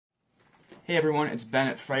Hey everyone, it's Ben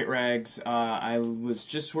at Fright-Rags. I was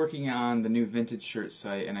just working on the new vintage shirt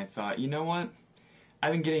site and I thought, you know what?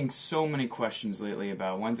 I've been getting so many questions lately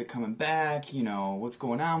about when's it coming back, what's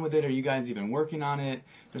going on with it, are you guys even working on it?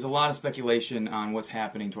 There's a lot of speculation on what's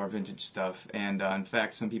happening to our vintage stuff, and in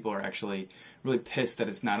fact some people are actually really pissed that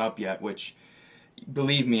it's not up yet, which,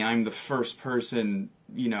 believe me, I'm the first person,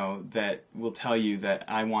 that will tell you that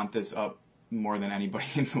I want this up more than anybody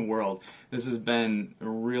in the world. This has been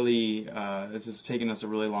really, this has taken us a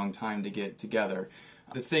really long time to get together.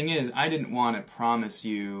 The thing is, I didn't want to promise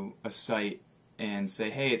you a site and say,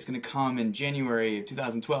 hey, it's going to come in January of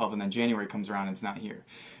 2012, and then January comes around and it's not here.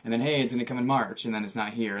 And then, hey, it's going to come in March, and then it's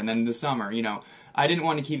not here. And then the summer, I didn't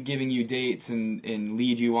want to keep giving you dates and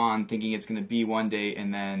lead you on thinking it's going to be one date,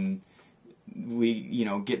 and then we,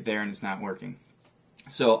 get there and it's not working.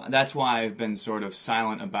 So that's why I've been sort of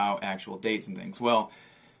silent about actual dates and things. Well,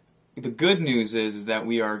 the good news is that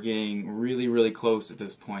we are getting really, really close at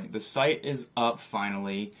this point. The site is up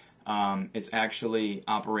finally. It's actually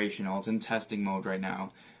operational. It's in testing mode right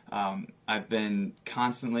now. I've been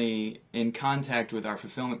constantly in contact with our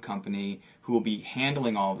fulfillment company who will be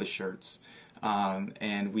handling all of the shirts.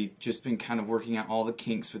 And we've just been kind of working out all the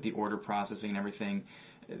kinks with the order processing and everything.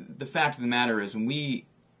 The fact of the matter is, when we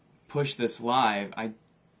push this live,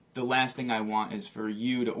 the last thing I want is for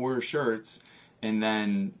you to order shirts and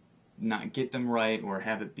then not get them right, or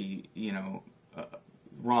have it be,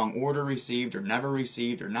 wrong order received or never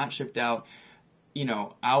received or not shipped out.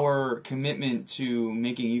 Our commitment to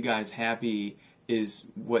making you guys happy is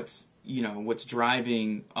what's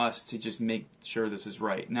driving us to just make sure this is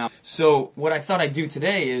right. Now, so what I thought I'd do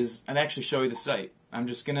today is I'd actually show you the site.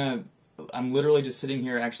 I'm literally just sitting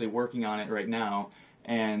here actually working on it right now,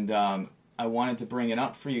 and I wanted to bring it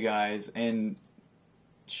up for you guys and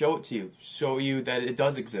show it to you, show you that it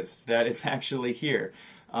does exist, that it's actually here.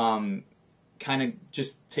 Kind of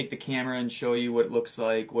just take the camera and show you what it looks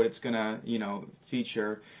like, what it's gonna,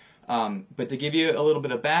 feature. But to give you a little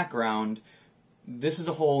bit of background, this is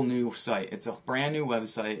a whole new site. It's a brand new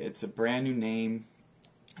website. It's a brand new name,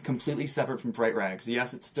 completely separate from Fright-Rags.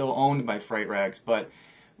 Yes, it's still owned by Fright-Rags, but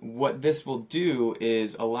what this will do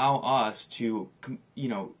is allow us to,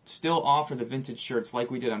 still offer the vintage shirts like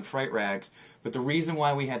we did on Fright-Rags. But the reason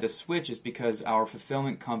why we had to switch is because our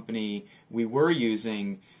fulfillment company we were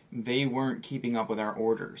using, they weren't keeping up with our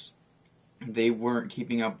orders. They weren't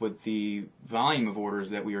keeping up with the volume of orders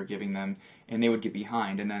that we were giving them, and they would get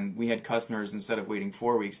behind. And then we had customers, instead of waiting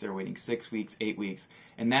 4 weeks, they were waiting 6 weeks, 8 weeks,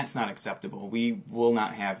 and that's not acceptable. We will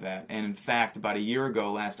not have that. And in fact, about a year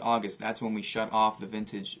ago, last August, that's when we shut off the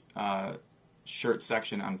vintage shirt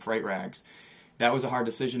section on Fright-Rags. That was a hard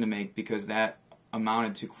decision to make because that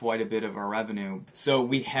amounted to quite a bit of our revenue. So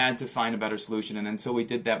we had to find a better solution, and until we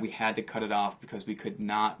did that, we had to cut it off because we could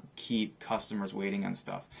not keep customers waiting on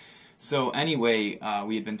stuff. So anyway,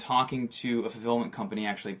 we had been talking to a fulfillment company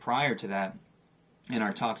actually prior to that, and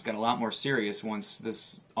our talks got a lot more serious once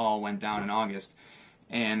this all went down in August.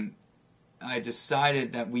 And I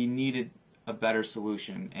decided that we needed a better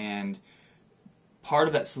solution, and part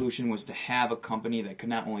of that solution was to have a company that could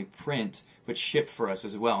not only print but ship for us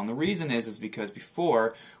as well. And the reason is because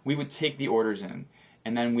before we would take the orders in,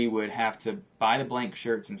 and then we would have to buy the blank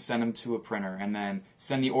shirts and send them to a printer, and then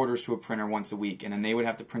send the orders to a printer once a week, and then they would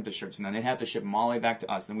have to print the shirts, and then they'd have to ship them all the way back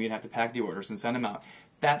to us, then we'd have to pack the orders and send them out.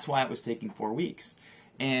 That's why it was taking 4 weeks.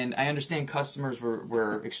 And I understand customers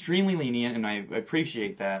were extremely lenient, and I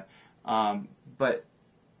appreciate that, but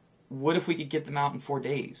what if we could get them out in 4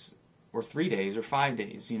 days, or 3 days, or 5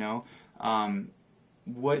 days,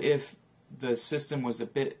 What if the system was a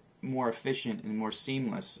bit more efficient and more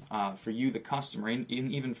seamless for you, the customer, and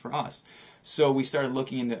even for us? So we started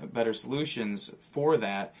looking into better solutions for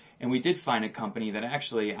that, and we did find a company that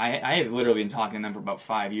actually, I have literally been talking to them for about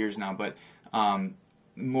 5 years now, but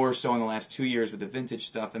more so in the last 2 years with the vintage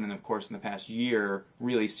stuff, and then of course in the past year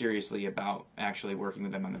really seriously about actually working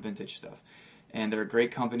with them on the vintage stuff. And they're a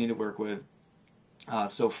great company to work with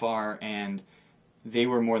so far, and they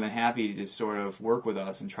were more than happy to sort of work with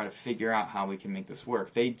us and try to figure out how we can make this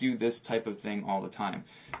work. They do this type of thing all the time.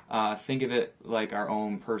 Think of it like our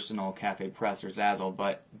own personal Cafe Press or Zazzle,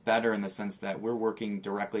 but better in the sense that we're working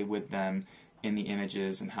directly with them in the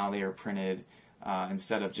images and how they are printed,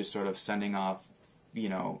 instead of just sort of sending off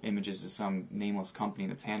images to some nameless company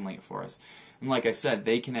that's handling it for us. And like I said,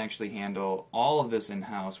 they can actually handle all of this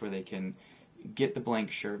in-house, where they can get the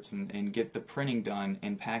blank shirts and get the printing done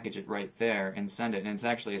and package it right there and send it. And it's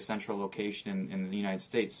actually a central location in the United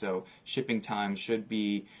States, so shipping time should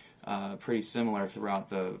be pretty similar throughout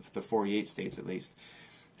the 48 states at least.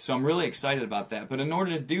 So I'm really excited about that. But in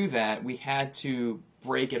order to do that, we had to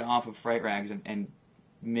break it off of Fright-Rags and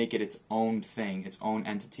make it its own thing, its own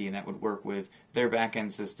entity, and that would work with their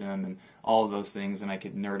back-end system and all of those things, and I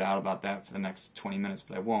could nerd out about that for the next 20 minutes,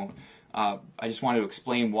 but I won't. I just wanted to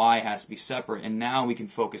explain why it has to be separate, and now we can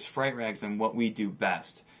focus Fright-Rags on what we do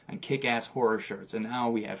best, on kick-ass horror shirts, and now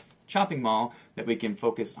we have Chopping Mall that we can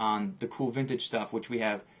focus on the cool vintage stuff, which we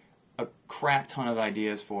have a crap ton of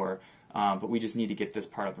ideas for, but we just need to get this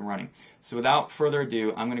part up and running. So without further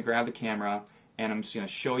ado, I'm going to grab the camera, and I'm just going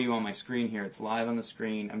to show you on my screen here. It's live on the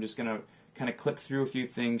screen. I'm just going to kind of click through a few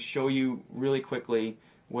things, show you really quickly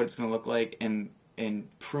what it's going to look like, and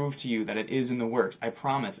prove to you that it is in the works. I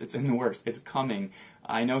promise, it's in the works. It's coming.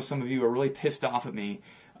 I know some of you are really pissed off at me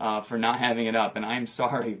for not having it up, and I'm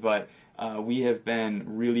sorry, but we have been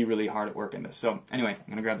really, really hard at work in this. So anyway, I'm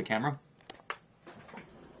going to grab the camera.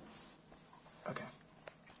 Okay.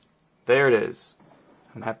 There it is.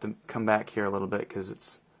 I'm going to have to come back here a little bit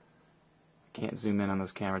because can't zoom in on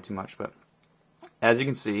this camera too much, but as you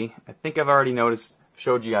can see, I think I've already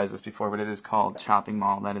showed you guys this before, but it is called Chopping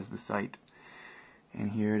Mall. That is the site.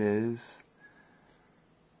 And here it is.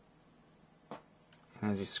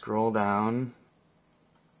 And as you scroll down,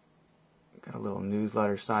 got a little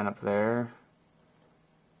newsletter sign up there.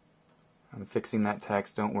 I'm fixing that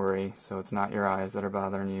text, don't worry. So it's not your eyes that are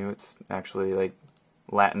bothering you. It's actually like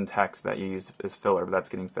Latin text that you use as filler, but that's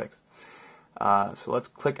getting fixed. So let's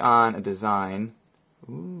click on a design.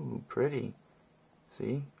 Ooh, pretty.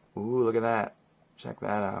 See? Ooh, look at that. Check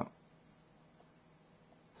that out.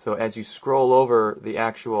 So as you scroll over the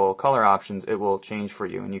actual color options, it will change for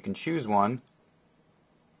you, and you can choose one.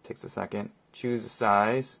 Takes a second. Choose a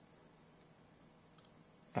size.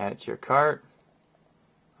 Add it to your cart.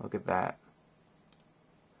 Look at that.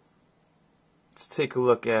 Let's take a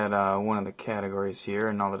look at one of the categories here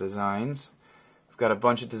and all the designs. We've got a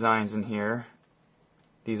bunch of designs in here.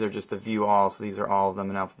 These are just the view all, so these are all of them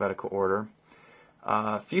in alphabetical order.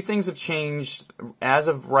 A few things have changed. As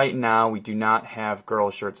of right now, we do not have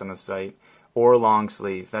girl shirts on the site or long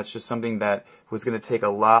sleeve. That's just something that was going to take a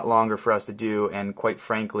lot longer for us to do, and quite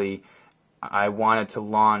frankly, I wanted to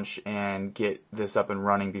launch and get this up and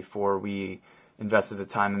running before we invested the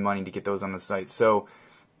time and money to get those on the site. So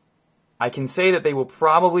I can say that they will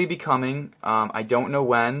probably be coming. I don't know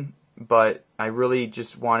when, but I really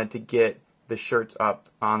just wanted to get the shirts up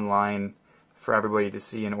online for everybody to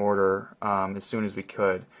see and order as soon as we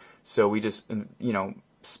could. So we just,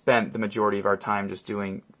 spent the majority of our time just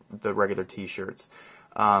doing the regular T-shirts.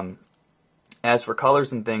 As for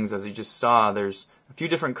colors and things, as you just saw, there's a few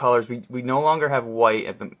different colors. We no longer have white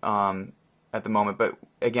at the moment, but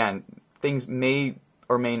again, things may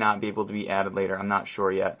or may not be able to be added later. I'm not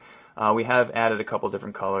sure yet. We have added a couple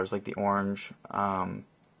different colors, like the orange, and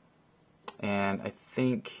I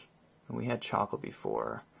think we had chocolate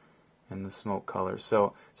before, and the smoke colors.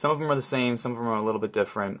 So some of them are the same, some of them are a little bit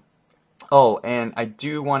different. Oh, and I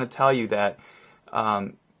do want to tell you that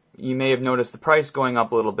you may have noticed the price going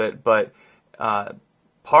up a little bit, but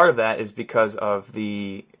part of that is because of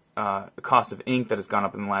the cost of ink that has gone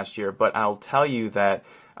up in the last year. But I'll tell you that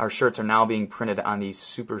our shirts are now being printed on these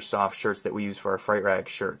super soft shirts that we use for our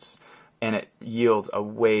Fright-Rags shirts, and it yields a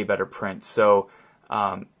way better print. So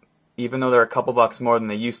even though they're a couple bucks more than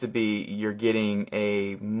they used to be, you're getting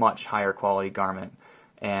a much higher quality garment.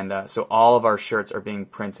 And so all of our shirts are being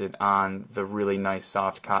printed on the really nice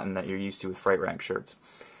soft cotton that you're used to with Fright-Rag shirts.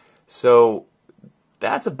 So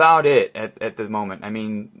that's about it at the moment. I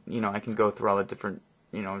mean, I can go through all the different,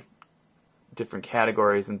 different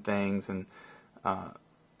categories and things and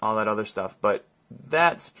all that other stuff, but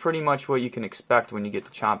that's pretty much what you can expect when you get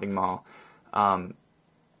to Chopping Mall. I'm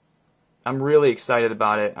really excited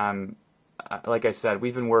about it. Like I said,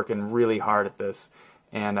 we've been working really hard at this,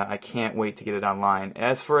 and I can't wait to get it online.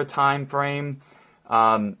 As for a time frame,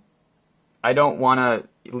 I don't want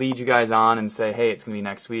to lead you guys on and say, hey, it's going to be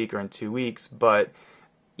next week or in 2 weeks, but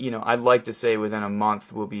I'd like to say within a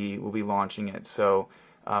month we'll be launching it. So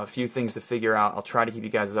a few things to figure out. I'll try to keep you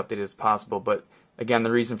guys as updated as possible, but again,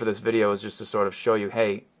 the reason for this video is just to sort of show you,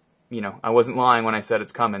 hey, I wasn't lying when I said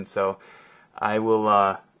it's coming. So I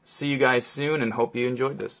will see you guys soon and hope you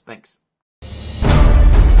enjoyed this. Thanks.